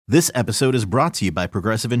This episode is brought to you by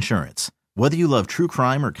Progressive Insurance. Whether you love true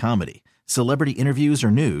crime or comedy, celebrity interviews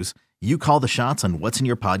or news, you call the shots on what's in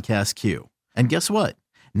your podcast queue. And guess what?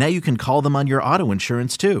 Now you can call them on your auto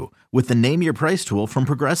insurance too with the Name Your Price tool from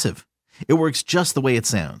Progressive. It works just the way it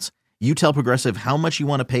sounds. You tell Progressive how much you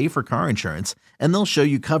want to pay for car insurance, and they'll show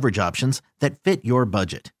you coverage options that fit your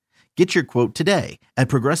budget. Get your quote today at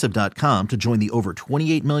Progressive.com to join the over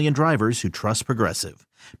 28 million drivers who trust Progressive.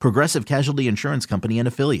 Progressive Casualty Insurance Company and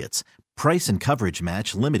Affiliates. Price and coverage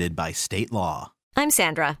match limited by state law. I'm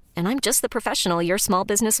Sandra, and I'm just the professional your small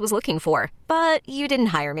business was looking for. But you didn't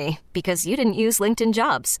hire me because you didn't use LinkedIn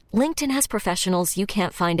Jobs. LinkedIn has professionals you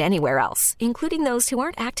can't find anywhere else, including those who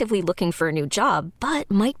aren't actively looking for a new job, but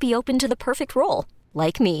might be open to the perfect role,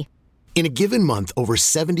 like me. In a given month, over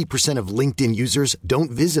 70% of LinkedIn users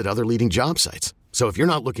don't visit other leading job sites. So if you're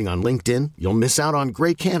not looking on LinkedIn, you'll miss out on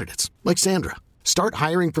great candidates like Sandra. Start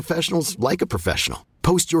hiring professionals like a professional.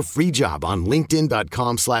 Post your free job on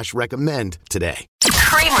linkedin.com/recommend today.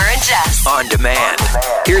 Kramer and Jess. On demand.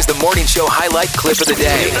 Here's the morning show highlight clip of the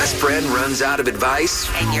day. Your best friend runs out of advice.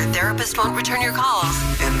 And your therapist won't return your calls.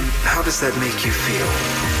 And how does that make you feel?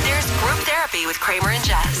 There's group therapy with Kramer and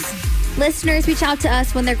Jess. Listeners reach out to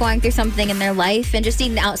us when they're going through something in their life and just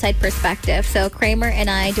need an outside perspective. So Kramer and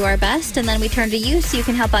I do our best, and then we turn to you so you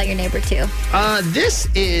can help out your neighbor too. This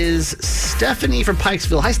is Stephanie from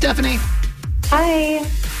Pikesville. Hi, Stephanie. Hi.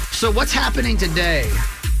 So what's happening today?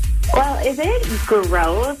 Well, is it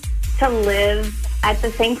gross to live at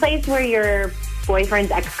the same place where your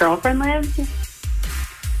boyfriend's ex-girlfriend lives?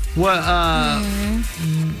 Well,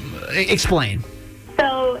 explain.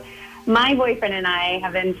 So my boyfriend and I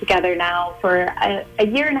have been together now for a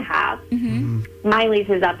year and a half. Mm-hmm. My lease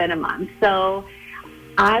is up in a month. So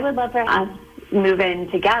I would love for us to move in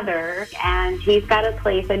together. And he's got a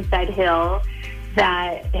place in Fed Hill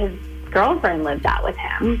that his girlfriend lived at with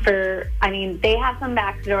him they have some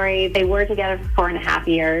backstory. They were together for 4.5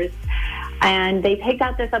 years. And they picked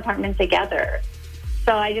out this apartment together.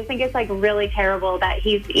 So I just think it's really terrible that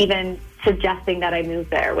he's even suggesting that I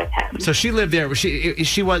move there with him. So she lived there.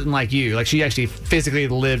 She wasn't like you. Like she actually physically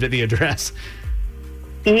lived at the address.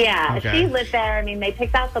 Yeah, okay. She lived there. They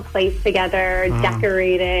picked out the place together,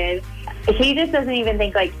 decorated. He just doesn't even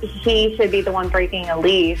think he should be the one breaking a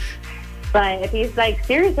lease. But if he's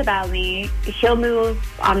serious about me, he'll move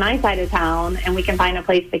on my side of town and we can find a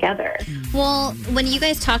place together. Well, when you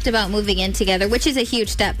guys talked about moving in together, which is a huge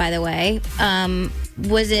step, by the way,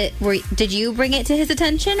 did you bring it to his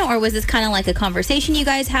attention, or was this kind of like a conversation you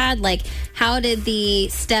guys had? How did the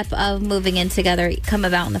step of moving in together come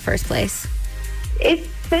about in the first place? It's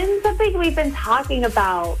been something we've been talking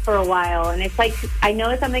about for a while, and it's I know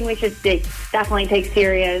it's something we should definitely take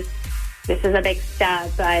serious. This is a big step,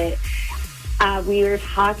 but we were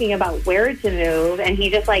talking about where to move, and he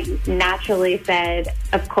just naturally said,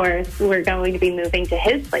 of course, we're going to be moving to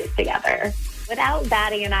his place together. Without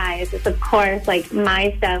batting an eye, it's of course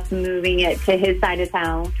my stuff, moving it to his side of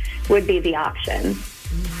town would be the option.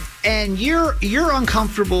 And you're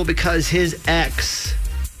uncomfortable because his ex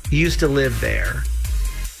used to live there.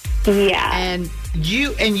 Yeah. And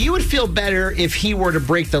you would feel better if he were to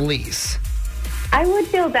break the lease. I would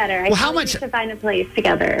feel better. How much to find a place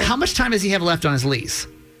together? How much time does he have left on his lease?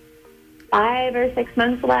 5 or 6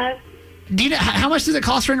 months left. Do you know how much does it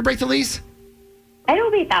cost for him to break the lease?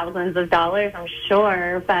 It'll be thousands of dollars, I'm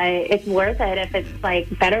sure, but it's worth it if it's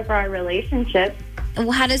better for our relationship.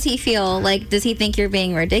 How does he feel? Does he think you're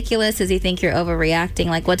being ridiculous? Does he think you're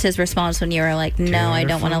overreacting? What's his response when you were no, I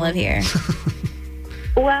don't want to live here?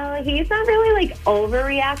 Well, he's not really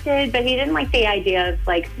overreacted, but he didn't like the idea of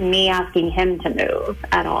me asking him to move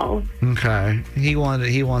at all. Okay, he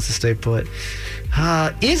wants to stay put.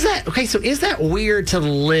 Is that weird to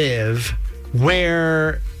live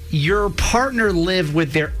where your partner lived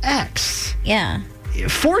with their ex? Yeah.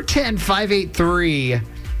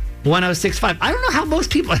 410-583-1065. I don't know how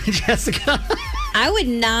most people, Jessica. I would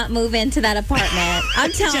not move into that apartment.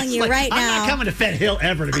 I'm telling you right now. I'm not coming to Fed Hill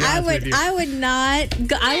ever, to be honest with you. I would not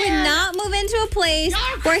move into a place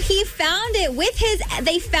where he found it with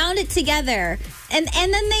they found it together. And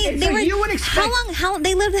then they were, you would expect, how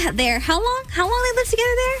they lived there? How long they lived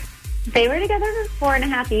together there? They were together for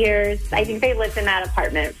 4.5 years. I think they lived in that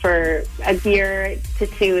apartment for a year to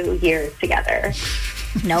 2 years together.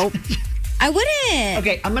 Nope. I wouldn't.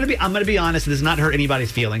 Okay, I'm gonna be honest. This does not hurt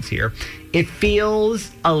anybody's feelings here. It feels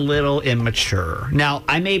a little immature. Now,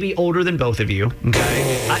 I may be older than both of you.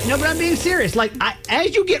 Okay, no, but I'm being serious.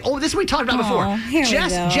 As you get older, this is what we talked about before.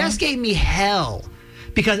 Jess gave me hell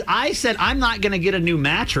because I said I'm not gonna get a new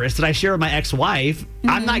mattress that I share with my ex-wife.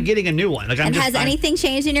 I'm not getting a new one. Like, Has anything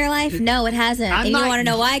changed in your life? No, it hasn't. And you want to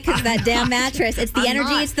know why? Because of that damn mattress. It's the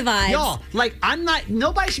energy, it's the vibes. Y'all, like,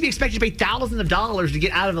 nobody should be expected to pay thousands of dollars to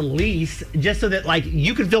get out of a lease just so that, like,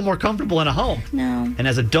 you can feel more comfortable in a home. No. And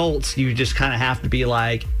as adults, you just kind of have to be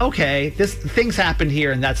like, okay, things happened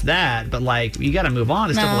here and that's that, but, like, you got to move on.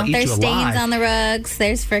 It's still going to eat you alive. There's stains on the rugs.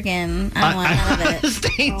 There's freaking, I don't want none of it.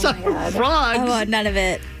 Stains on the rugs. I want none of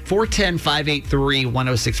it.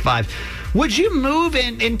 410-583-1065. Would you move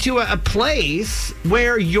into a place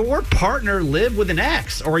where your partner lived with an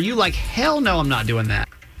ex? Or are you like, hell no, I'm not doing that?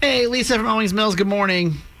 Hey, Lisa from Owings Mills, good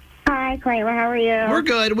morning. Hi, Kramer. How are you? We're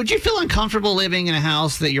good. Would you feel uncomfortable living in a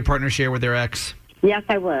house that your partner shared with their ex? Yes,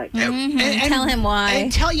 I would. And tell him why.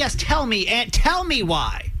 And tell me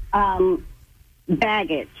why.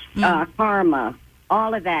 Baggage, karma,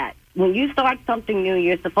 all of that. When you start something new,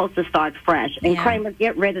 you're supposed to start fresh. And Kramer,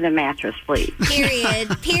 get rid of the mattress, please.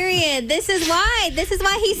 Period. This is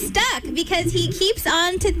why he's stuck, because he keeps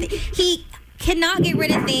on to he cannot get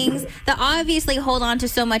rid of things that obviously hold on to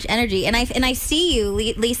so much energy. And I see you,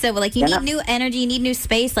 Lisa. Like, you need new energy, you need new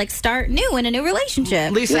space. Like, start new in a new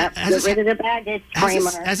relationship. Lisa, get rid of the baggage,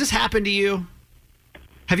 Kramer. Has this happened to you?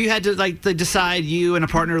 Have you had to decide, you and a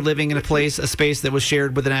partner living in a space that was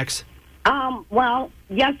shared with an ex? Well,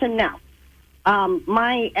 yes and no.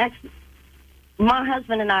 My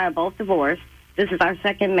husband and I are both divorced. This is our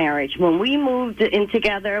second marriage. When we moved in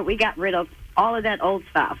together, we got rid of all of that old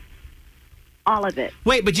stuff. All of it.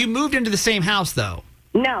 Wait, but you moved into the same house, though?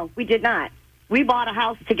 No, we did not. We bought a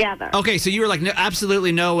house together. Okay, so you were like, no,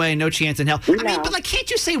 absolutely no way, no chance in hell. No. I mean, but like, can't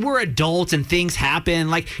you say we're adults and things happen?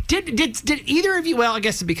 Like, did either of you? Well, I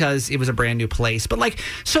guess because it was a brand new place. But like,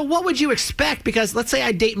 so what would you expect? Because let's say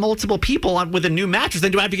I date multiple people with a new mattress,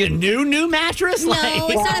 then do I have to get a new mattress? No,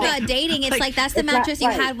 it's not about dating. It's like that's the mattress you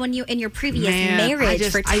had when you in your previous marriage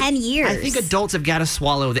for 10 years. I think adults have got to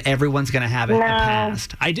swallow that everyone's going to have it in the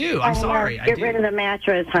past. I do. I'm sorry. Get rid of the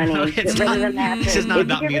mattress, honey. Get rid of the mattress. This is not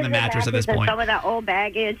about me and the mattress at this point. Of that old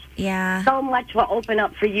baggage, so much will open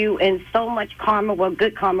up for you, and so much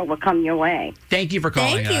good karma will come your way. Thank you for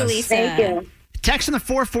calling us. Thank you, Lisa. Thank you. Text in the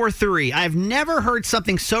 443. I've never heard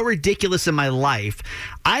something so ridiculous in my life.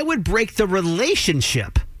 I would break the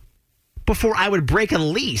relationship before I would break a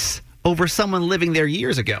lease over someone living there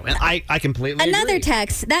years ago. And I completely Another agree.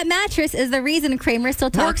 text. That mattress is the reason Kramer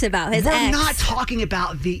still talks about his ex. We're not talking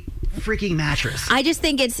about the freaking mattress. I just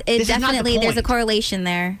think it definitely, there's a correlation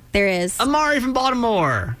there. There is. Amari from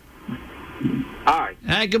Baltimore.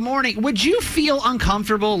 Hi. Good morning. Would you feel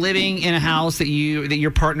uncomfortable living in a house that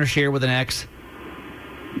your partner shared with an ex?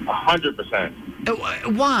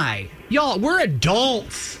 100%. Why? Y'all, we're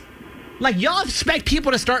adults. Like, y'all expect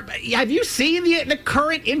people to start. Have you seen the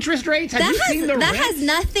current interest rates? Have you seen the that rents? has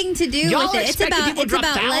nothing to do Y'all with it. It's about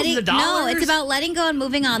letting it's about letting go and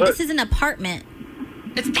moving on. This is an apartment.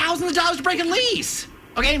 It's thousands of dollars to break a lease.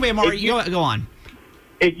 Okay, anyway, Amari, go on.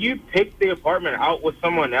 If you pick the apartment out with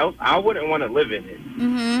someone else, I wouldn't want to live in it.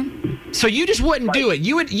 Mm-hmm. So you just wouldn't do it.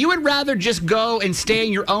 You would rather just go and stay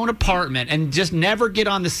in your own apartment and just never get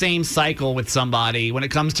on the same cycle with somebody when it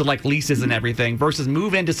comes to like leases and everything versus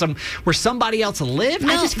move into where somebody else live.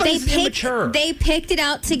 No, I just feel it's immature. They picked it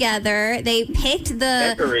out together. They picked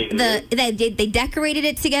they decorated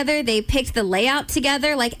it together. They picked the layout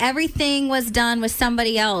together. Like everything was done with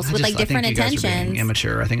somebody else with like different intentions. I think you guys are being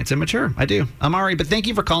immature. I think it's immature. I do. Amari, but thank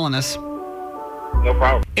you for calling us. No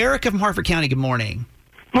problem. Erica from Harford County, good morning.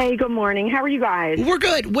 Hey, good morning. How are you guys? We're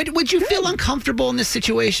good. Would you feel uncomfortable in this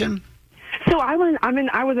situation? So I was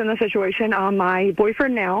in a situation. My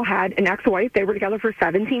boyfriend now had an ex-wife. They were together for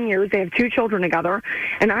 17 years. They have 2 children together.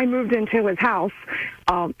 And I moved into his house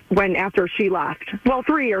after she left. Well,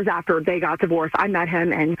 3 years after they got divorced. I met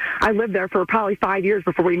him, and I lived there for probably 5 years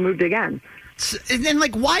before we moved again. And then,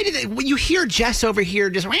 like, why when you hear Jess over here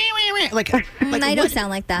just like I don't sound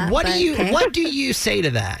like that. What do you say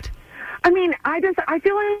to that? I mean, I feel like,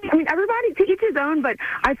 everybody to each his own, but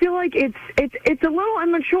I feel like it's a little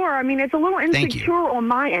immature. I mean, it's a little insecure on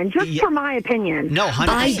my end, just for my opinion. No,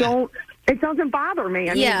 100%. It doesn't bother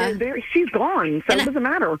me. I mean, she's gone, so it doesn't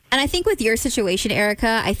matter. And I think with your situation,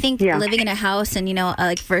 Erica, I think living in a house and,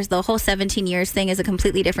 like for the whole 17 years thing is a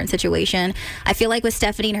completely different situation. I feel like with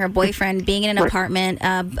Stephanie and her boyfriend being in an apartment,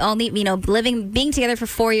 being together for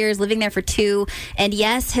 4 years, living there for 2, and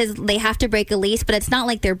yes, they have to break a lease, but it's not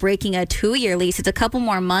like they're breaking a 2-year lease. It's a couple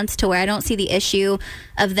more months to where I don't see the issue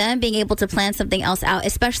of them being able to plan something else out,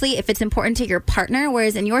 especially if it's important to your partner,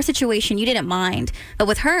 whereas in your situation, you didn't mind. But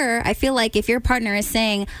with her, I feel like if your partner is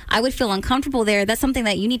saying, I would feel uncomfortable there, that's something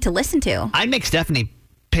that you need to listen to. I'd make Stephanie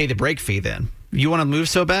pay the break fee then. You want to move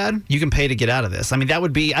so bad, you can pay to get out of this. I mean, that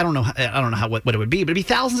would be, I don't know what it would be, but it'd be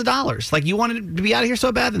thousands of dollars. Like, you wanted to be out of here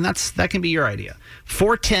so bad, then that can be your idea.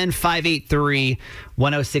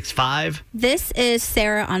 410-583-1065. This is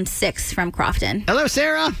Sarah on 6 from Crofton. Hello,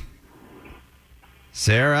 Sarah.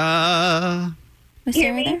 Sarah. Was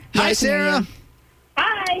Sarah there? Hi, Sarah.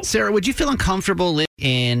 Hi. Sarah, would you feel uncomfortable living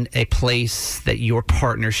in a place that your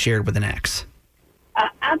partner shared with an ex?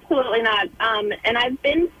 Absolutely not. And I've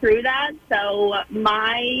been through that. So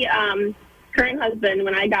my current husband,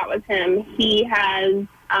 when I got with him, he had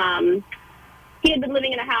been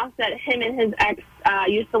living in a house that him and his ex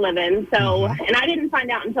used to live in. So, and I didn't find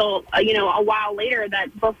out until a while later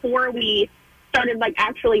that before we started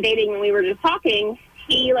actually dating, when we were just talking,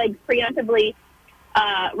 he preemptively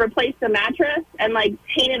replaced the mattress and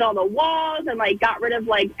painted all the walls and got rid of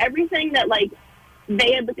everything that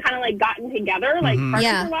they had kind of gotten together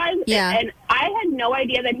furniture-wise. Yeah. And I had no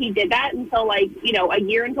idea that he did that until a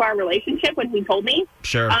year into our relationship when he told me.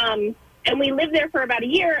 Sure. And we lived there for about a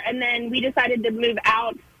year, and then we decided to move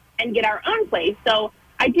out and get our own place. So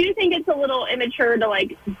I do think it's a little immature to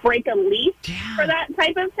break a lease for that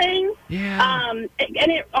type of thing. Yeah. And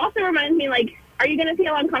it also reminds me are you going to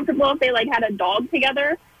feel uncomfortable if they had a dog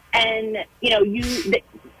together and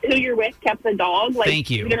who you're with kept the dog? Thank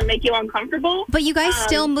you. It's going to make you uncomfortable. But you guys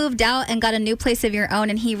still moved out and got a new place of your own,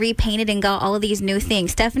 and he repainted and got all of these new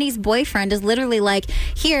things. Stephanie's boyfriend is literally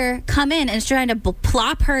here, come in, and is trying to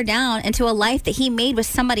plop her down into a life that he made with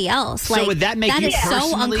somebody else. So would that make that you is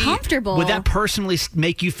so uncomfortable. Would that personally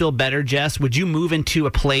make you feel better, Jess? Would you move into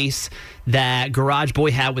a place that Garage Boy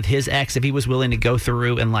had with his ex if he was willing to go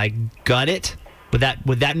through and gut it?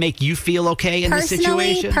 Would that make you feel okay in this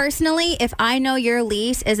situation? Personally, if I know your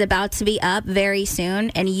lease is about to be up very soon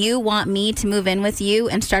and you want me to move in with you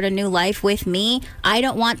and start a new life with me, I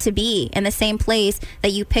don't want to be in the same place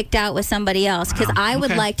that you picked out with somebody else, because I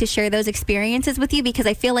would like to share those experiences with you, because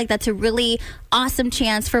I feel like that's a really awesome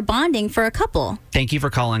chance for bonding for a couple. Thank you for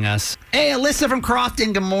calling us. Hey, Alyssa from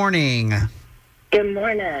Crofton, good morning. Good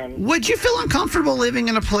morning. Would you feel uncomfortable living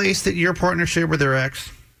in a place that your partner shared with their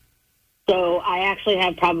ex? So I actually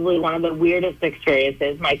had probably one of the weirdest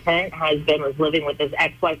experiences. My current husband was living with his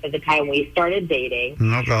ex-wife at the time we started dating,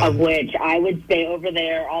 of which I would stay over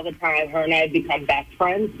there all the time. Her and I had become best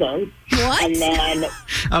friends since. What? And then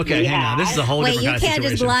okay, hang on. This is a whole different kind of situation. Wait, you can't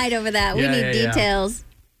just glide over that. We need details.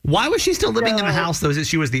 Why was she still living in the house, though, that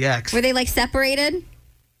she was the ex? Were they separated?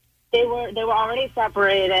 They were already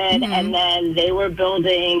separated, and then they were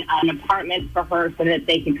building an apartment for her so that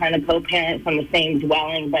they could kind of co-parent from the same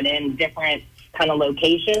dwelling, but in different kind of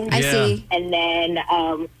locations. I see. And then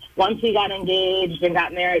once we got engaged and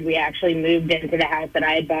got married, we actually moved into the house that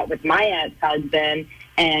I had bought with my ex-husband,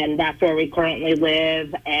 and that's where we currently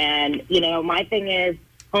live. And, my thing is,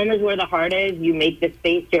 home is where the heart is. You make the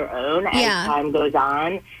space your own as time goes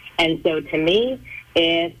on. And so to me,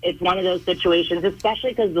 it's one of those situations,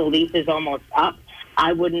 especially because the lease is almost up,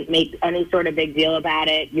 I wouldn't make any sort of big deal about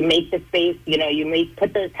it. You make the space, you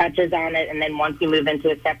put those touches on it, and then once you move into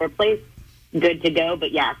a separate place, good to go.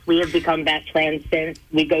 But yes, we have become best friends since.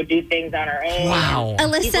 We go do things on our own. Wow.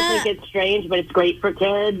 Alyssa, people think it's strange, but it's great for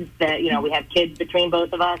kids that, we have kids between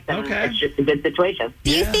both of us, and it's just a good situation.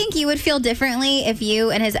 Do you think you would feel differently if you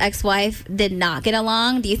and his ex-wife did not get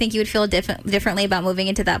along? Do you think you would feel differently about moving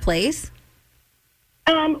into that place?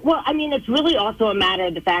 Well, it's really also a matter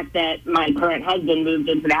of the fact that my current husband moved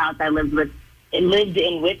into the house I lived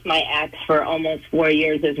in with my ex for almost 4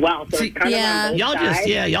 years as well. So it's kind of on both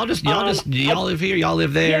sides. Y'all live here, y'all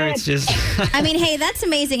live there. Yeah. It's just. Hey, that's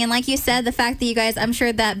amazing. And like you said, the fact that you guys, I'm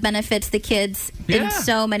sure that benefits the kids in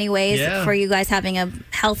so many ways for you guys having a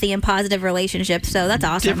healthy and positive relationship. So that's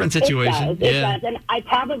awesome. Different situation. It does. And I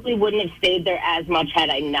probably wouldn't have stayed there as much had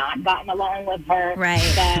I not gotten along with her. Right.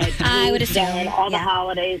 But I would assume. done all the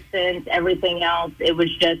holidays since, everything else. It was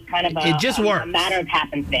just kind of a matter of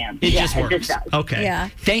happenstance. It just works. It just does. Okay. Yeah.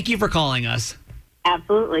 Thank you for calling us.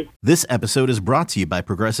 Absolutely. This episode is brought to you by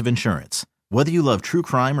Progressive Insurance. Whether you love true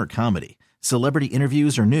crime or comedy, celebrity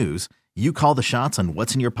interviews or news, you call the shots on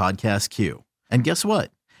what's in your podcast queue. And guess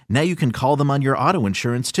what? Now you can call them on your auto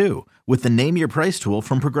insurance too with the Name Your Price tool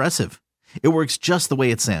from Progressive. It works just the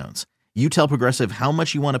way it sounds. You tell Progressive how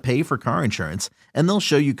much you want to pay for car insurance, and they'll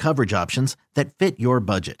show you coverage options that fit your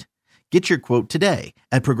budget. Get your quote today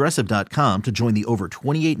at Progressive.com to join the over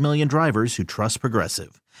 28 million drivers who trust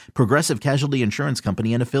Progressive. Progressive Casualty Insurance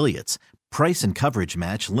Company and Affiliates. Price and coverage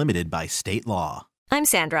match limited by state law. I'm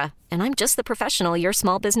Sandra, and I'm just the professional your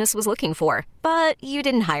small business was looking for. But you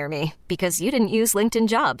didn't hire me because you didn't use LinkedIn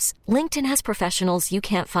Jobs. LinkedIn has professionals you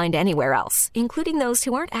can't find anywhere else, including those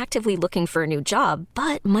who aren't actively looking for a new job,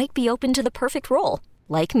 but might be open to the perfect role,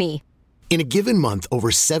 like me. In a given month, over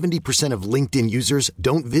 70% of LinkedIn users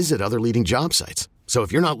don't visit other leading job sites. So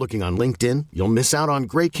if you're not looking on LinkedIn, you'll miss out on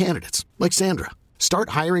great candidates like Sandra.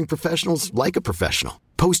 Start hiring professionals like a professional.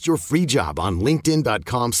 Post your free job on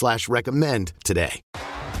linkedin.com/recommend today.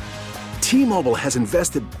 T-Mobile has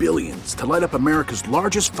invested billions to light up America's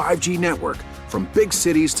largest 5G network, from big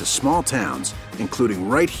cities to small towns, including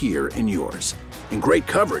right here in yours. And great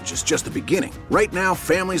coverage is just the beginning. Right now,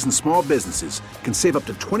 families and small businesses can save up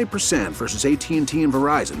to 20% versus AT&T and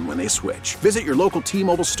Verizon when they switch. Visit your local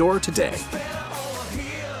T-Mobile store today.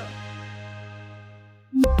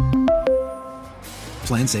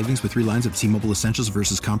 Plan savings with 3 lines of T-Mobile Essentials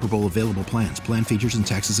versus comparable available plans. Plan features and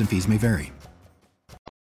taxes and fees may vary.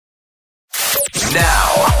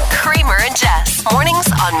 Now, Kramer and Jess. Mornings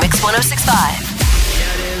on Mix 106.5.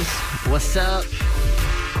 There it is. What's up?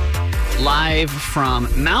 Live from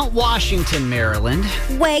Mount Washington, Maryland.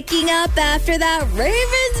 Waking up after that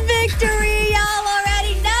Ravens victory. Y'all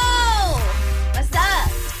already know. What's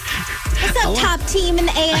up? What's up, top team in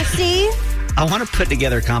the AFC? I want to put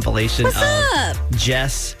together a compilation What's of up?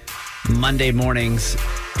 Jess Monday mornings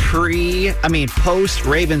post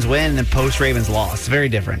Ravens win and then post Ravens loss. Very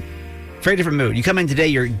different. Very different mood. You come in today,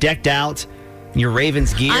 you're decked out in your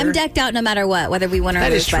Ravens gear. I'm decked out no matter what, whether we win or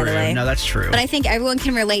lose, by the way. No, that's true. But I think everyone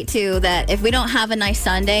can relate to that. If we don't have a nice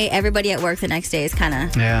Sunday, everybody at work the next day is kind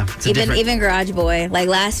of... Yeah. Even Garage Boy. Like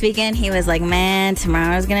last weekend, he was like, man,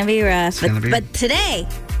 tomorrow's going to be rough. But today's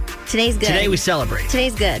good. Today we celebrate.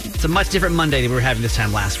 Today's good. It's a much different Monday than we were having this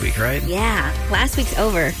time last week, right? Yeah. Last week's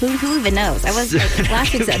over. Who even knows? I was like,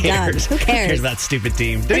 last week's done. Who cares? Who cares about that stupid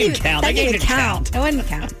team? They didn't count. That didn't even count. It wouldn't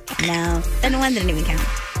count. No. Then one didn't even count.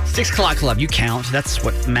 6 o'clock club. You count. That's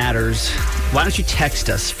what matters. Why don't you text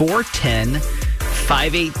us?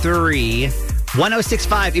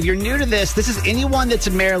 410-583-1065. If you're new to this is anyone that's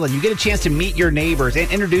in Maryland. You get a chance to meet your neighbors and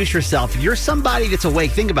introduce yourself. If you're somebody that's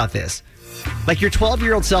awake, think about this. Like your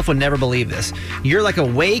 12-year-old self would never believe this. You're like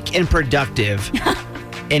awake and productive,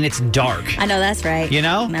 and it's dark. I know that's right. You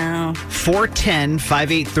know? No.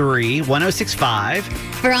 410-583-1065.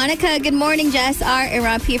 Veronica, good morning. Jess R.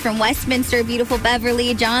 and P. from Westminster, beautiful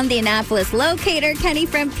Beverly. John, the Annapolis locator. Kenny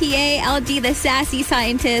from PA. LG, the sassy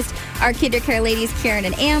scientist. Our KinderCare ladies, Karen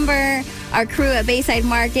and Amber. Our crew at Bayside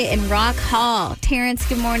Market in Rock Hall. Terrence,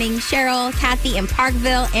 good morning. Cheryl, Kathy in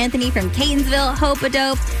Parkville. Anthony from Catonsville.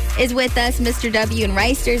 Hope-a-Dope is with us. Mr. W in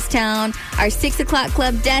Reisterstown. Our 6 o'clock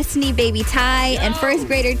club, Destiny, Baby Ty, and first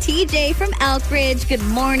grader TJ from Elkridge. Good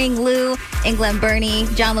morning, Lou in Glen Burnie.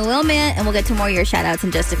 John Llewellyn, and we'll get to more of your shout-outs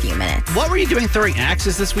in just a few minutes. What were you doing throwing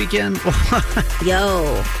axes this weekend?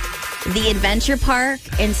 Yo, the Adventure Park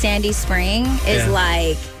in Sandy Spring is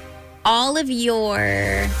like all of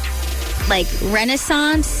your like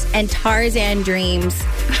Renaissance and Tarzan dreams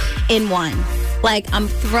in one. Like, I'm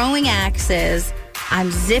throwing axes,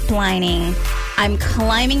 I'm ziplining, I'm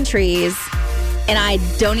climbing trees, and I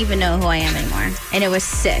don't even know who I am anymore. And it was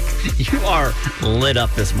sick. You are lit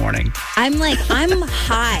up this morning. I'm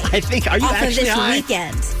high. I think, are you off actually of this high?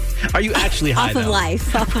 weekend. Are you actually high, Off of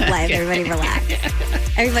life. Everybody relax.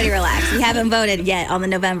 Everybody relax. We haven't voted yet on the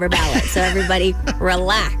November ballot, so everybody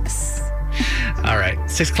relax. All right.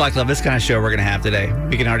 6 o'clock club. This kind of show we're going to have today.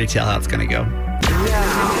 We can already tell how it's going to go.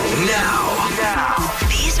 Now.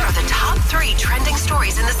 These are the top 3 trending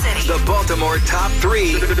stories in the city. The Baltimore Top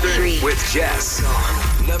 3 with Jess.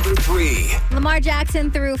 Number 3. Lamar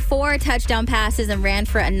Jackson threw 4 touchdown passes and ran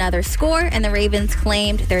for another score, and the Ravens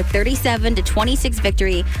claimed their 37-26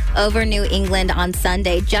 victory over New England on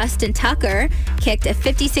Sunday. Justin Tucker kicked a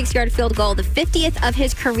 56-yard field goal, the 50th of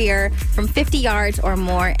his career, from 50 yards or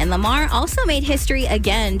more, and Lamar also made history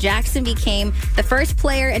again. Jackson became the first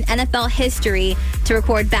player in NFL history to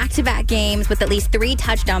record back-to-back games with at least 3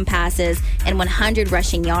 touchdown passes and 100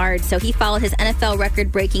 rushing yards. So he followed his NFL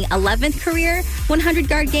record-breaking 11th career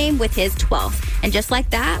 100-yard game with his 12th. And just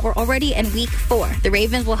like that, we're already in week 4. The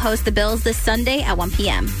Ravens will host the Bills this Sunday at 1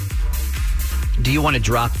 p.m. Do you want to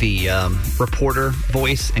drop the reporter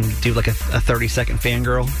voice and do like a 30-second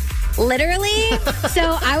fangirl? Literally.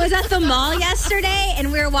 So I was at the mall yesterday and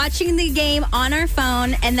we were watching the game on our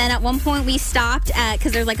phone, and then at one point we stopped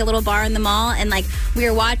because there's like a little bar in the mall, and like we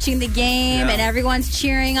were watching the game and everyone's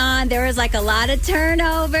cheering on. There was like a lot of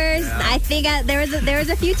turnovers. I think there was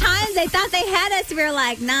a few times they thought they had us. We were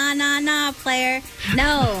like, nah, player.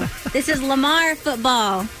 No, this is Lamar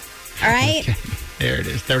football. All right. Okay. There it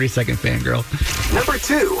is. 30-second fangirl. Number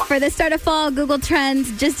 2. For the start of fall, Google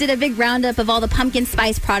Trends just did a big roundup of all the pumpkin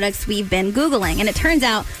spice products we've been Googling. And it turns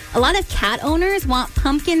out a lot of cat owners want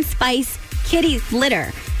pumpkin spice kitty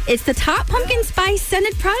litter. It's the top pumpkin spice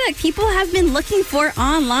scented product people have been looking for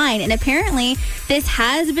online. And apparently, this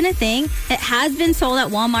has been a thing. It has been sold at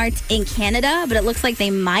Walmart in Canada, but it looks like they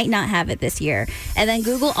might not have it this year. And then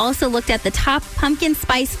Google also looked at the top pumpkin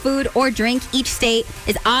spice food or drink each state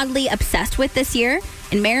is oddly obsessed with this year.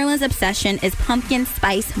 And Maryland's obsession is pumpkin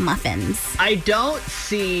spice muffins. I don't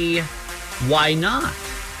see why not.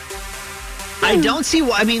 I don't see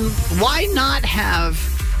why. I mean, why not have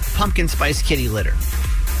pumpkin spice kitty litter?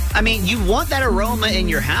 I mean, you want that aroma in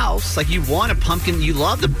your house. Like, you want a pumpkin. You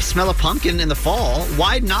love the smell of pumpkin in the fall.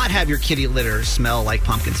 Why not have your kitty litter smell like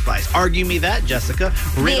pumpkin spice? Argue me that, Jessica.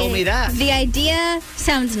 Riddle me that. The idea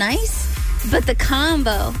sounds nice, but the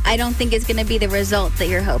combo, I don't think is going to be the result that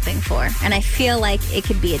you're hoping for. And I feel like it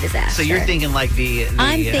could be a disaster. So you're thinking like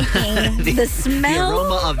I'm thinking the smell. The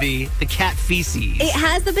aroma of the cat feces. It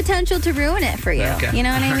has the potential to ruin it for you. Okay. You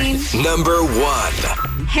know what I mean? Number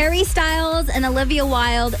 1. Harry Styles and Olivia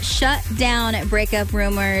Wilde shut down breakup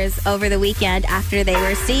rumors over the weekend after they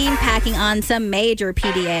were seen packing on some major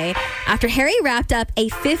PDA after Harry wrapped up a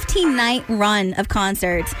 15-night run of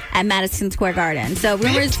concerts at Madison Square Garden. So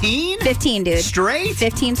rumors 15, dude. Straight?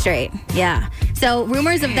 15 straight. Yeah. So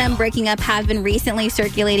rumors of them breaking up have been recently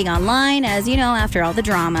circulating online, as you know, after all the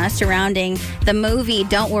drama surrounding the movie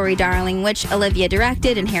Don't Worry Darling, which Olivia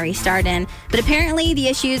directed and Harry starred in. But apparently the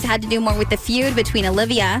issues had to do more with the feud between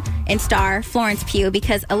Olivia and star Florence Pugh,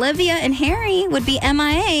 because Olivia and Harry would be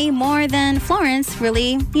MIA more than Florence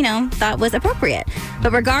really, thought was appropriate.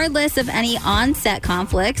 But regardless of any on-set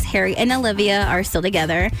conflicts, Harry and Olivia are still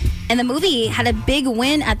together. And the movie had a big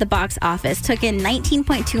win at the box office, took in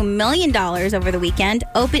 $19.2 million over the weekend.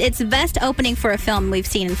 Its best opening for a film we've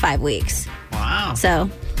seen in 5 weeks. Wow. So,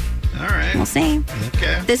 all right. We'll see.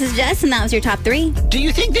 Okay. This is Jess, and that was your top 3. Do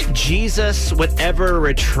you think that Jesus would ever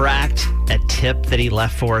retract a tip that he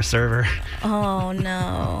left for a server? Oh,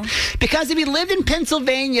 no. Because if he lived in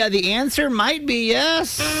Pennsylvania, the answer might be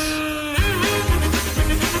yes.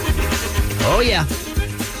 Oh, yeah.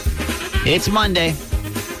 It's Monday.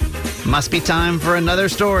 Must be time for another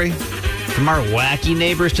story from our wacky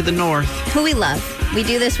neighbors to the north. Who we love. We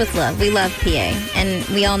do this with love. We love PA. And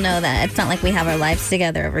we all know that. It's not like we have our lives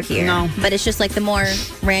together over here. No. But it's just like the more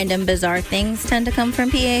random, bizarre things tend to come from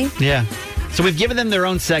PA. Yeah. So we've given them their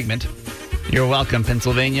own segment. You're welcome,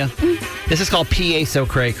 Pennsylvania. This is called PA So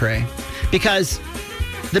Cray Cray. Because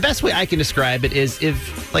the best way I can describe it is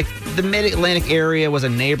if, like, the Mid-Atlantic area was a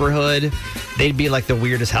neighborhood, they'd be like the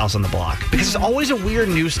weirdest house on the block. Because there's always a weird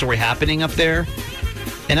news story happening up there.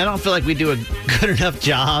 And I don't feel like we do a good enough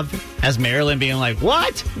job as Maryland being like,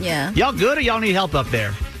 what? Yeah. Y'all good or y'all need help up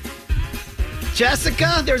there?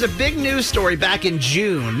 Jessica, there's a big news story back in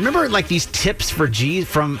June. Remember, like, these tips for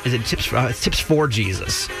Tips for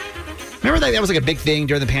Jesus? Remember that was like a big thing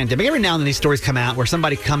during the pandemic? Every now and then these stories come out where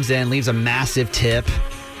somebody comes in, leaves a massive tip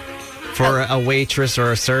for a waitress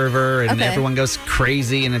or a server, and everyone goes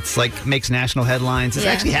crazy, and it's like makes national headlines. This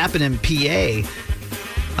actually happened in PA.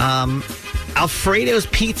 Alfredo's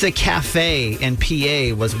Pizza Cafe in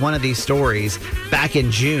PA was one of these stories back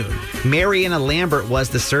in June. Mariana Lambert was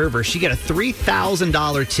the server. She got a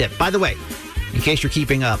 $3,000 tip. By the way, in case you're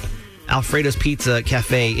keeping up, Alfredo's Pizza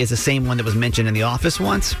Cafe is the same one that was mentioned in The Office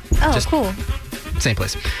once. Oh, cool. Same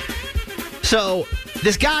place. So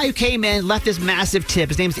this guy who came in, left this massive tip.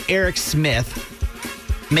 His name's Eric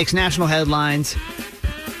Smith. Makes national headlines.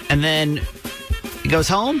 And then he goes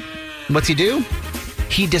home. What's he do?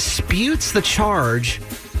 He disputes the charge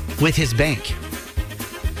with his bank.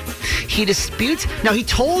 He disputes. Now, he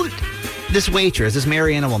told this waitress, this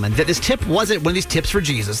Mariana woman, that this tip wasn't one of these tips for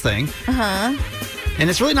Jesus thing. Uh-huh. And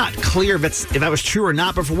it's really not clear if that was true or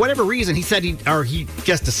not, but for whatever reason, he said he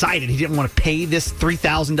just decided he didn't want to pay this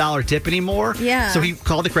 $3,000 tip anymore. Yeah. So he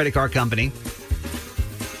called the credit card company,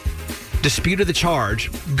 disputed the charge.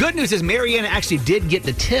 Good news is Mariana actually did get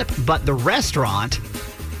the tip, but the restaurant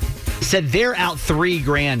said they're out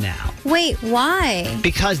 $3,000 now. Wait, why?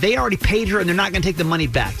 Because they already paid her and they're not going to take the money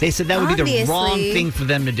back. They said that would be the wrong thing for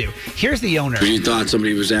them to do. Here's the owner. You thought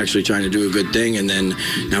somebody was actually trying to do a good thing, and then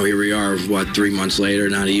now here we are, 3 months later,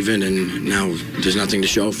 not even, and now there's nothing to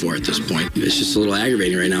show for it at this point. It's just a little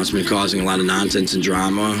aggravating right now. It's been causing a lot of nonsense and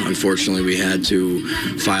drama. Unfortunately, we had to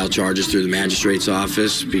file charges through the magistrate's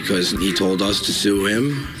office because he told us to sue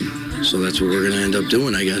him. So that's what we're going to end up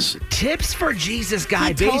doing, I guess. Tips for Jesus guy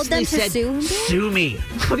He told basically them to said, sue him? sue me.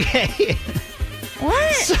 Okay.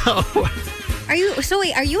 What? So,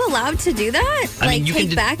 Are you allowed to do that? I mean, you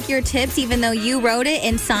take back your tips even though you wrote it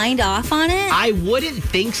and signed off on it? I wouldn't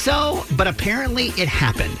think so, but apparently it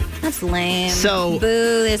happened. That's lame. So,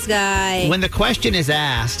 boo this guy. When the question is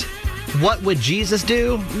asked, what would Jesus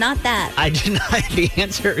do? Not that. I deny the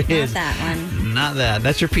answer is... Not that one. Not that.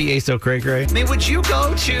 That's your PA so cray-cray. I mean, would you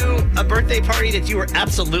go to a birthday party that you were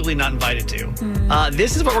absolutely not invited to?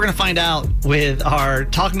 This is what we're going to find out with our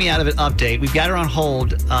Talk Me Out of It update. We've got her on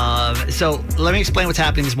hold. So let me explain what's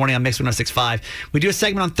happening this morning on Mix 106.5. We do a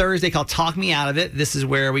segment on Thursday called Talk Me Out of It. This is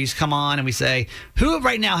where we just come on and we say, who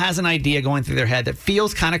right now has an idea going through their head that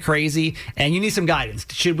feels kind of crazy and you need some guidance?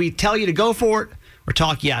 Should we tell you to go for it or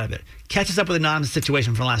talk you out of it? Catch us up with Anonymous'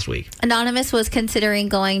 situation from last week. Anonymous was considering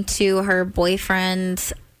going to her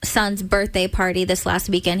boyfriend's son's birthday party this last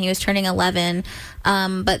weekend. He was turning 11.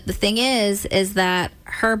 But the thing is that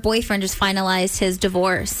her boyfriend just finalized his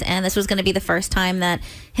divorce. And this was going to be the first time that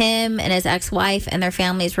him and his ex-wife and their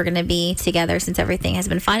families were going to be together since everything has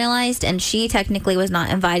been finalized. And she technically was not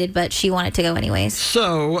invited, but she wanted to go anyways.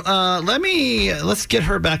 So let's get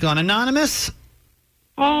her back on. Anonymous?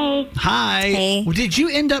 Hey. Hi. Hey. Did you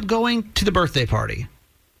end up going to the birthday party?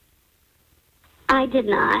 I did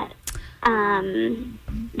not.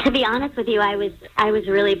 To be honest with you, I was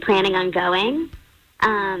really planning on going,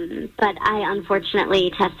 but I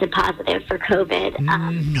unfortunately tested positive for COVID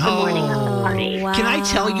the morning of the party. Wow. Can I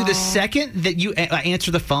tell you, the second that you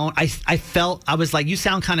answered the phone, I was like, you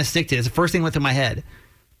sound kind of sick today. It's the first thing that went through my head.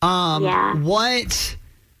 Yeah. What?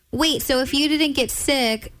 Wait, so if you didn't get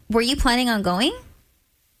sick, were you planning on going?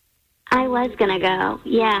 I was going to go.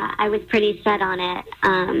 Yeah, I was pretty set on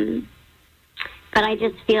it. But I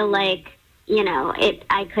just feel like,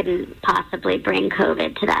 I couldn't possibly bring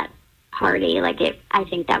COVID to that party. I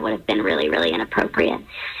think that would have been really, really inappropriate.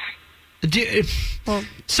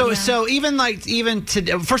 So even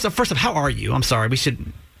today, first off, how are you? I'm sorry. We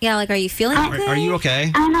should. Yeah, are you feeling okay? Are you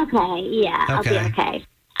okay? I'm okay. Yeah, Okay. I'll be okay.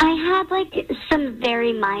 I had some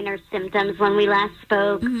very minor symptoms when we last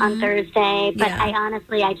spoke on Thursday, but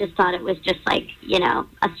I just thought it was just a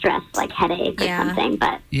stress headache or something.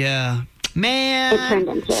 But yeah, man. It turned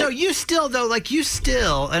into. So you still though,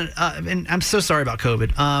 and I'm so sorry about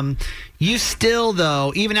COVID. You still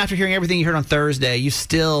though, even after hearing everything you heard on Thursday, you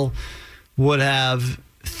still would have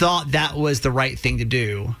thought that was the right thing to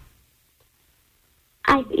do.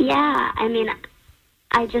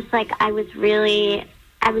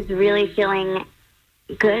 I was really feeling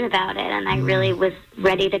good about it, and I really was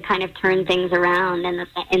ready to kind of turn things around in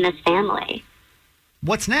this family.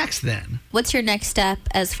 What's next then? What's your next step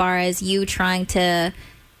as far as you trying to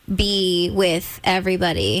be with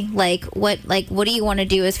everybody? What do you want to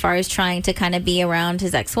do as far as trying to kind of be around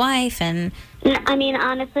his ex-wife? And I mean,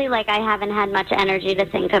 honestly, I haven't had much energy to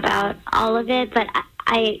think about all of it, but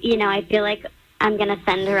I feel like I'm going to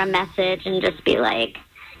send her a message and just be like,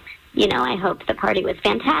 I hope the party was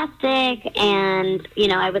fantastic, and,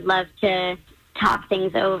 I would love to talk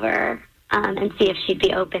things over and see if she'd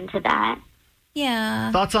be open to that.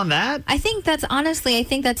 Yeah. Thoughts on that? I think that's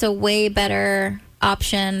a way better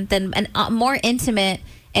option than more intimate,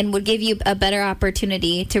 and would give you a better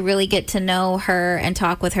opportunity to really get to know her and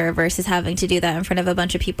talk with her versus having to do that in front of a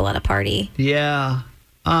bunch of people at a party. Yeah.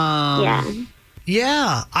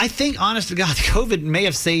 Yeah, I think, honest to God, COVID may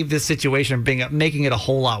have saved this situation, making it a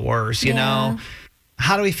whole lot worse, you know?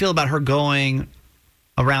 How do we feel about her going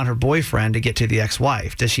around her boyfriend to get to the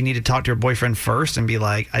ex-wife? Does she need to talk to her boyfriend first and be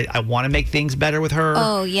like, I want to make things better with her?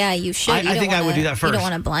 Oh, yeah, you should. I think I would do that first. You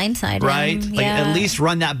don't want to blindside right? him. At least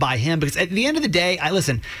run that by him, because at the end of the day,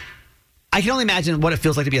 I can only imagine what it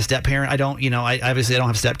feels like to be a step parent. I don't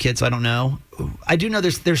have step kids, so I don't know. I do know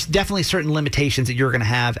there's definitely certain limitations that you're going to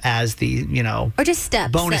have as the, or just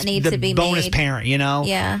steps that need to be bonus made. parent,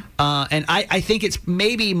 Yeah. And I think it's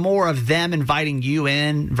maybe more of them inviting you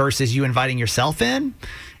in versus you inviting yourself in,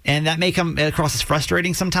 and that may come across as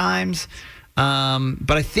frustrating sometimes. But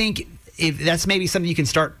I think if that's maybe something you can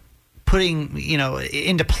start putting,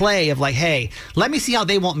 into play of hey, let me see how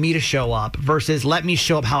they want me to show up versus let me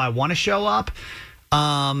show up how I want to show up.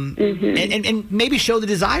 And maybe show the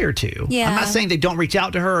desire to. Yeah. I'm not saying they don't reach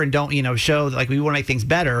out to her and don't, show that we want to make things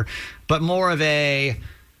better, but more of a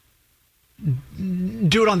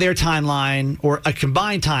do it on their timeline or a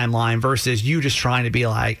combined timeline versus you just trying to be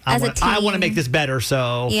I want to make this better,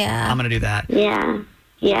 so I'm going to do that. Yeah.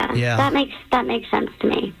 That makes sense to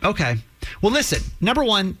me. Okay. Well, listen, number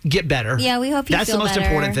one, get better. Yeah, we hope you That's feel the most better.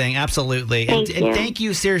 important thing. Absolutely. And thank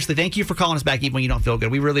you, seriously. Thank you for calling us back even when you don't feel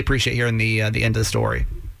good. We really appreciate hearing the end of the story.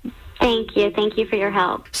 Thank you. Thank you for your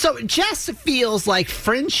help. So Jess feels like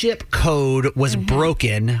friendship code was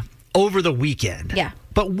broken over the weekend. Yeah.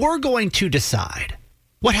 but we're going to decide.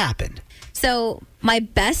 What happened? So my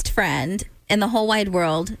best friend in the whole wide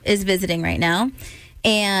world is visiting right now,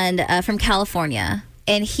 and from California.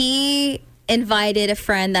 And he invited a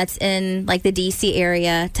friend that's in like the DC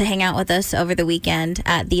area to hang out with us over the weekend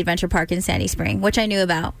at the Adventure Park in Sandy Spring, which I knew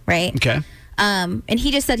about, right? Okay. And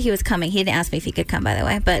he just said he was coming. He didn't ask me if he could come, by the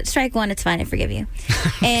way. But strike one, it's fine. I forgive you.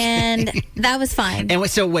 And that was fine. And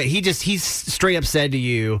so wait, he's straight up said to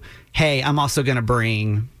you, "Hey, I'm also going to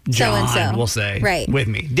bring John." So-and-so. We'll say, right, with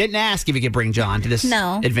me. Didn't ask if he could bring John to this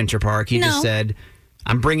adventure park. He just said,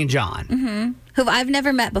 "I'm bringing John." Mm-hmm. Who I've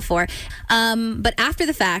never met before. But after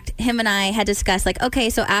the fact, him and I had discussed, like, okay,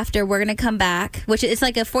 so after we're going to come back, which it's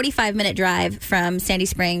like a 45-minute drive from Sandy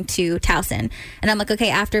Spring to Towson. And I'm like, okay,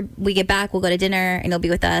 after we get back, we'll go to dinner and you'll be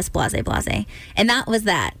with us, blase, blase. And that was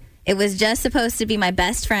that. It was just supposed to be my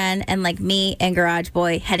best friend and like me and Garage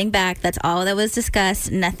Boy heading back. That's all that was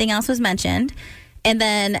discussed. Nothing else was mentioned. And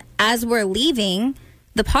then as we're leaving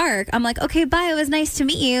the park, I'm like, okay, bye. It was nice to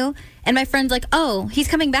meet you. And my friend's like, oh, he's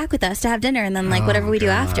coming back with us to have dinner and then like whatever we do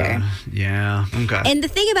after. Yeah. Okay. And the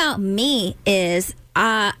thing about me is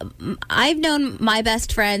I've known my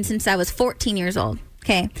best friend since I was 14 years old.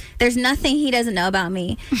 Okay. There's nothing he doesn't know about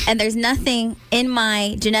me. And there's nothing in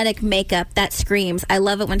my genetic makeup that screams, I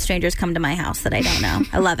love it when strangers come to my house that I don't know.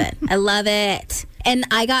 I love it. I love it. And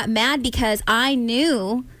I got mad because I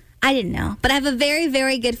didn't know, but I have a very,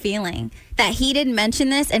 very good feeling that he didn't mention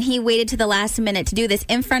this and he waited to the last minute to do this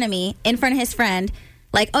in front of me, in front of his friend.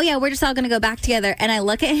 Like, oh yeah, we're just all going to go back together. And I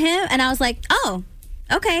look at him and I was like, oh,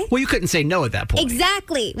 okay. Well, you couldn't say no at that point.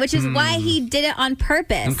 Exactly, which is why he did it on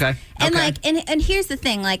purpose. Okay. And and here's the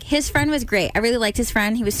thing, like his friend was great. I really liked his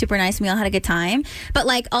friend. He was super nice. We all had a good time. But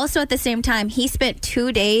like also at the same time, he spent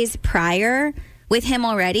 2 days prior with him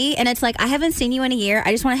already. And it's like, I haven't seen you in a year.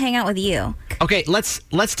 I just want to hang out with you. Okay,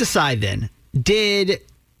 let's decide then. Did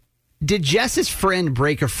Jess's friend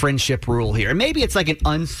break a friendship rule here? And maybe it's like an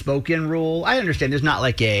unspoken rule. I understand there's not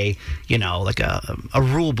like a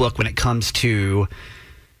rule book when it comes to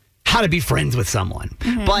how to be friends with someone.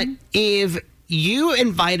 Mm-hmm. But if you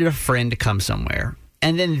invited a friend to come somewhere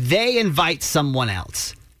and then they invite someone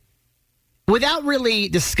else without really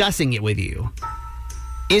discussing it with you,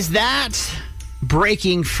 is that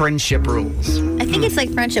breaking friendship rules? I think it's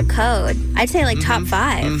like friendship code. I'd say like top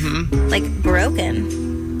 5. Like broken.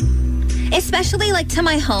 Especially like to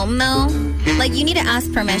my home though. Like you need to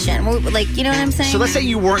ask permission. Like, you know what I'm saying? So let's say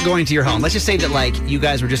you weren't going to your home. Let's just say that like you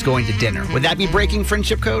guys were just going to dinner. Would that be breaking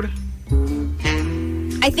friendship code?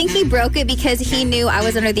 I think he broke it because he knew I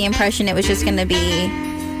was under the impression it was just going to be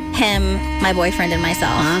him, my boyfriend, and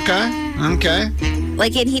myself. Okay.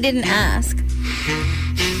 Like, and he didn't ask.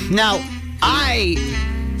 Now, I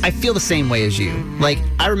feel the same way as you. Like,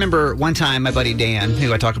 I remember one time my buddy Dan,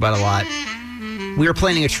 who I talk about a lot, we were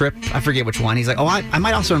planning a trip. I forget which one. He's like, oh, I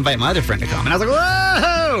might also invite my other friend to come. And I was like,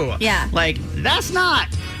 whoa! Yeah. Like, that's not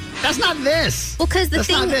this. Well, because the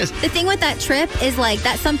thing with that trip is like,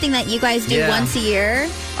 that's something that you guys do once a year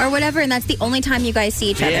or whatever, and that's the only time you guys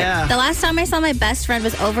see each other. Yeah. The last time I saw my best friend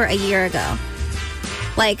was over a year ago.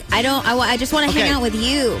 Like, I just want to hang out with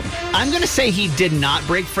you. I'm going to say he did not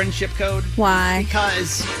break friendship code. Why?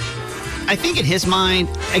 Because I think in his mind,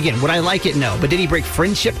 again, would I like it? No. But did he break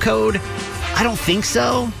friendship code? I don't think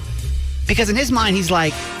so. Because in his mind, he's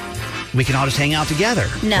like, we can all just hang out together.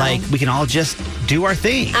 No. Like, we can all just do our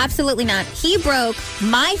thing. Absolutely not. He broke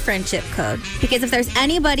my friendship code. Because if there's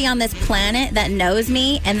anybody on this planet that knows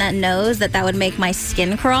me and that knows that would make my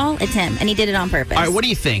skin crawl, it's him. And he did it on purpose. All right, what do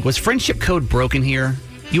you think? Was friendship code broken here?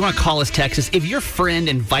 You want to call us, text us. If your friend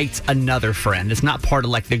invites another friend that's not part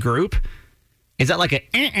of, like, the group, is that like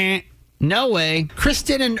a, no way.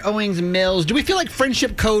 Kristen and Owings Mills, do we feel like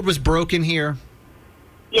friendship code was broken here?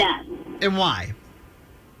 Yes. And why?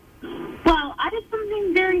 Well, I had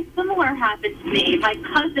something very similar happen to me. My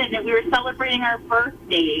cousin, we were celebrating our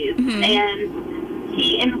birthdays, and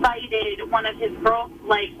he invited one of his friends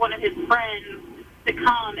to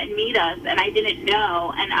come and meet us, and I didn't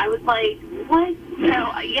know. And I was like, what?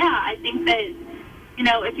 So, yeah, I think that,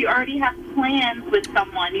 if you already have plans with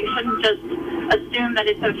someone, you shouldn't just assume that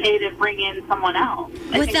it's okay to bring in someone else.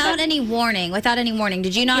 Without any warning.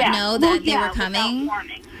 Did you not know that they were coming? Without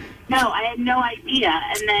warning. No, I had no idea.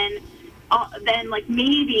 And then like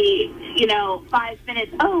maybe 5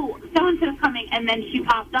 minutes. Oh, so-and-so's coming, and then she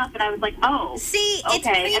popped up, and I was like, oh, see,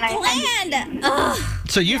 okay. It's planned.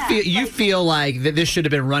 So you feel like that this should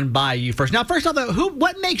have been run by you first. Now, first off,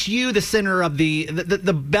 what makes you the center of the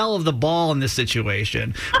belle of the ball in this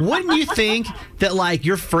situation? Wouldn't you think that like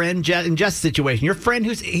your friend in Jess's situation, your friend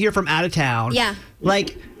who's here from out of town, yeah,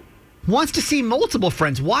 like wants to see multiple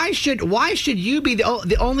friends. Why should you be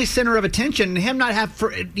the only center of attention and him not have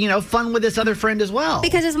fun with this other friend as well?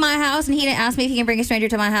 Because it's my house, and he didn't ask me if he can bring a stranger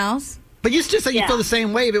to my house. But you just said you feel the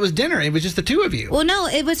same way if it was dinner. It was just the two of you. Well, no,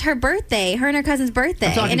 it was her birthday, her and her cousin's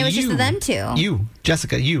birthday, and it was just them two. You,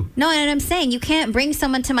 Jessica, you. No, and I'm saying you can't bring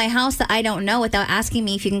someone to my house that I don't know without asking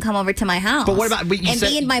me if you can come over to my house. But what about be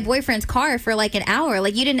in my boyfriend's car for like an hour?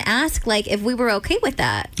 Like you didn't ask if we were okay with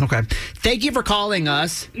that. Okay. Thank you for calling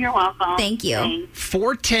us. You're welcome. Thank you.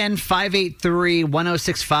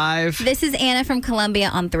 410-583-1065. This is Anna from Columbia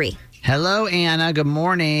on 3. Hello, Anna. Good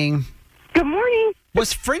morning. Good morning.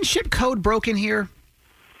 Was friendship code broken here?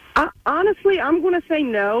 Honestly, I'm going to say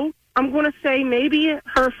no. I'm going to say maybe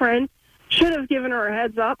her friend should have given her a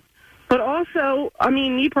heads up. But also, I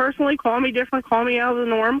mean, me personally, call me different, call me out of the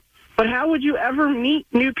norm. But how would you ever meet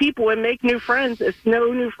new people and make new friends if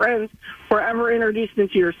no new friends were ever introduced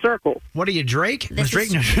into your circle? What are you, Drake? This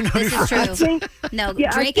is true. No,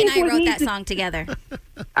 Drake and I wrote that song together.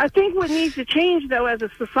 I think what needs to change, though, as a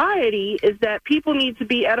society is that people need to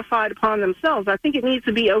be edified upon themselves. I think it needs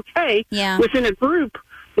to be okay within a group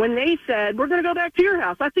when they said, we're going to go back to your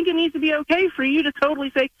house. I think it needs to be okay for you to totally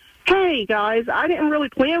say, hey, guys, I didn't really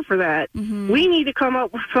plan for that. Mm-hmm. We need to come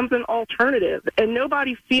up with something alternative, and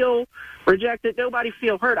nobody feel rejected, nobody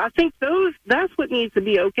feel hurt. I think that's what needs to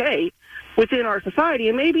be okay within our society,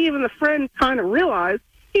 and maybe even the friend kind of realized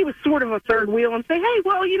he was sort of a third wheel and say, hey,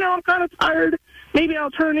 well, I'm kind of tired. Maybe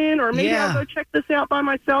I'll turn in, or maybe I'll go check this out by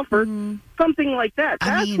myself, or something like that.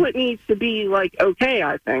 That's what needs to be, okay,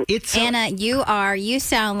 I think. Anna, you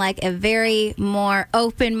sound like a very more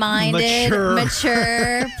open-minded,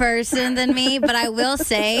 mature person than me. But I will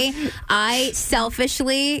say,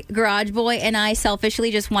 Garage Boy and I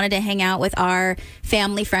selfishly just wanted to hang out with our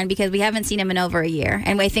family friend because we haven't seen him in over a year.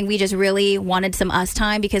 And I think we just really wanted some us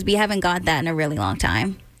time because we haven't got that in a really long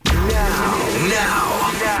time. Now.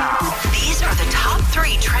 These are the top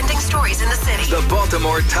 3 trending stories in the city. The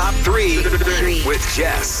Baltimore Top 3 with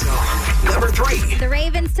Jess. Number 3. The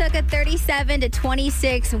Ravens took a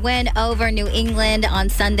 37-26 win over New England on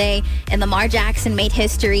Sunday, and Lamar Jackson made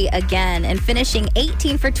history again and finishing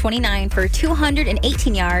 18 for 29 for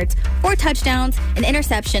 218 yards, 4 touchdowns, an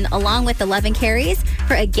interception, along with 11 carries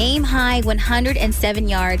for a game-high 107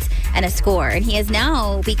 yards and a score. And he has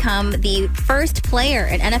now become the first player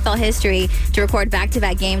in NFL history to record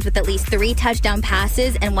back-to-back games with at least 3 touchdown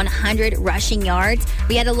passes and 100 rushing yards.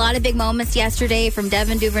 We had a lot of big moments yesterday from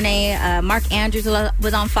Devin Duvernay. Mark Andrews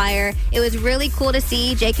was on fire. It was really cool to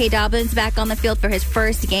see J.K. Dobbins back on the field for his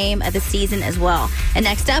first game of the season as well. And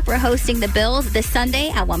next up, we're hosting the Bills this Sunday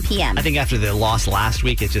at 1 p.m. I think after the loss last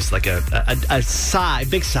week, it's just like a sigh,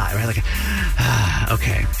 big sigh, right?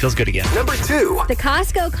 Okay, feels good again. Number 2. The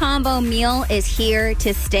Costco combo meal is here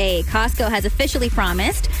to stay. Costco has officially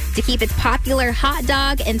promised to keep its popular hot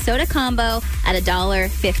dog and soda combo at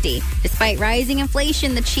 $1.50. Despite rising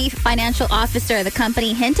inflation, the chief financial officer of the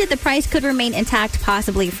company hinted the price could remain intact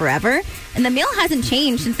possibly forever. And the meal hasn't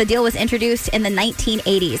changed since the deal was introduced in the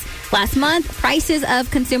 1980s. Last month, prices of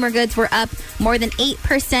consumer goods were up more than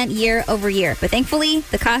 8% year over year. But thankfully,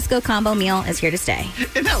 the Costco combo meal is here to stay.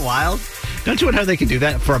 Isn't that wild? Don't you wonder how they can do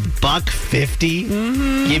that for $1.50?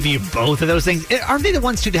 Mm-hmm. Give you both of those things. Aren't they the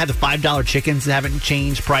ones too that have the $5 chickens that haven't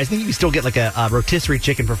changed price? I think you can still get like a rotisserie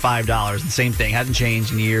chicken for $5. The same thing hasn't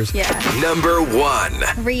changed in years. Yeah. Number 1.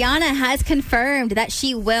 Rihanna has confirmed that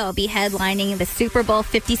she will be headlining the Super Bowl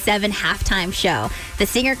 57 halftime show. The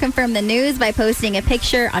singer confirmed the news by posting a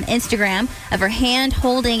picture on Instagram of her hand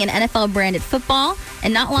holding an NFL branded football.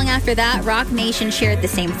 And not long after that, Rock Nation shared the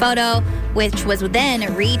same photo, which was then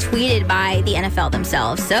retweeted by the NFL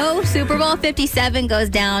themselves. So Super Bowl 57 goes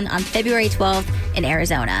down on February 12th in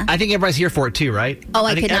Arizona. I think everybody's here for it too, right? Oh,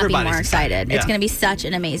 I could not be more excited. Yeah. It's going to be such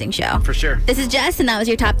an amazing show. For sure. This is Jess, and that was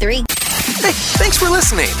your top 3. Hey, thanks for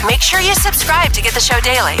listening. Make sure you subscribe to get the show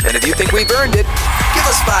daily. And if you think we've earned it, give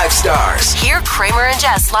us 5 stars. Hear Kramer and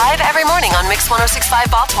Jess live every morning on Mix 106.5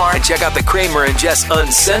 Baltimore. And check out the Kramer and Jess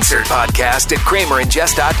Uncensored podcast at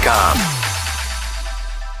kramerandjess.com.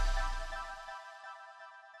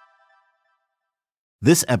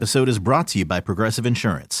 This episode is brought to you by Progressive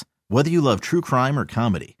Insurance. Whether you love true crime or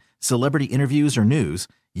comedy, celebrity interviews or news,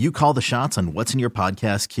 you call the shots on what's in your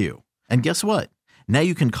podcast queue. And guess what? Now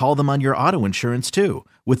you can call them on your auto insurance too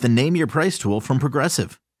with the Name Your Price tool from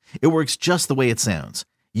Progressive. It works just the way it sounds.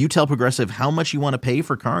 You tell Progressive how much you want to pay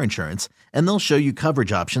for car insurance, and they'll show you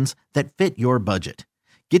coverage options that fit your budget.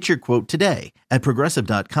 Get your quote today at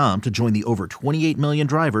Progressive.com to join the over 28 million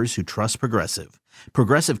drivers who trust Progressive.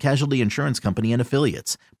 Progressive Casualty Insurance Company and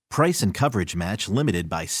Affiliates. Price and coverage match limited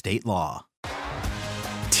by state law.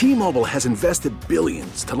 T-Mobile has invested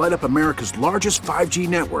billions to light up America's largest 5G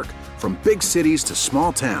network, from big cities to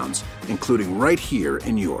small towns, including right here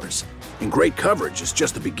in yours. And great coverage is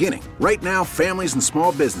just the beginning. Right now, families and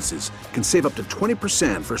small businesses can save up to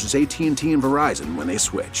 20% versus AT&T and Verizon when they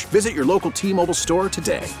switch. Visit your local T-Mobile store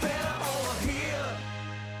today.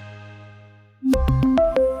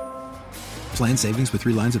 Plan savings with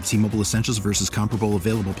 3 lines of T-Mobile Essentials versus comparable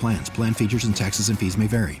available plans. Plan features and taxes and fees may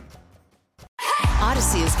vary.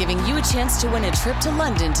 Odyssey is giving you a chance to win a trip to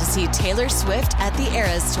London to see Taylor Swift at the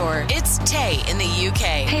Eras Tour. It's Tay in the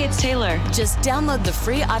UK. Hey, it's Taylor. Just download the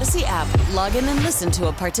free Odyssey app, log in and listen to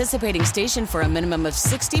a participating station for a minimum of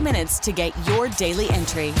 60 minutes to get your daily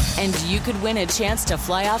entry. And you could win a chance to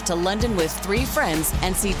fly off to London with 3 friends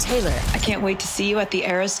and see Taylor. I can't wait to see you at the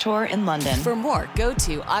Eras Tour in London. For more, go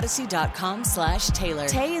to odyssey.com/Taylor.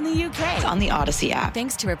 Tay in the UK. It's on the Odyssey app.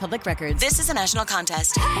 Thanks to Republic Records. This is a national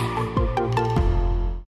contest.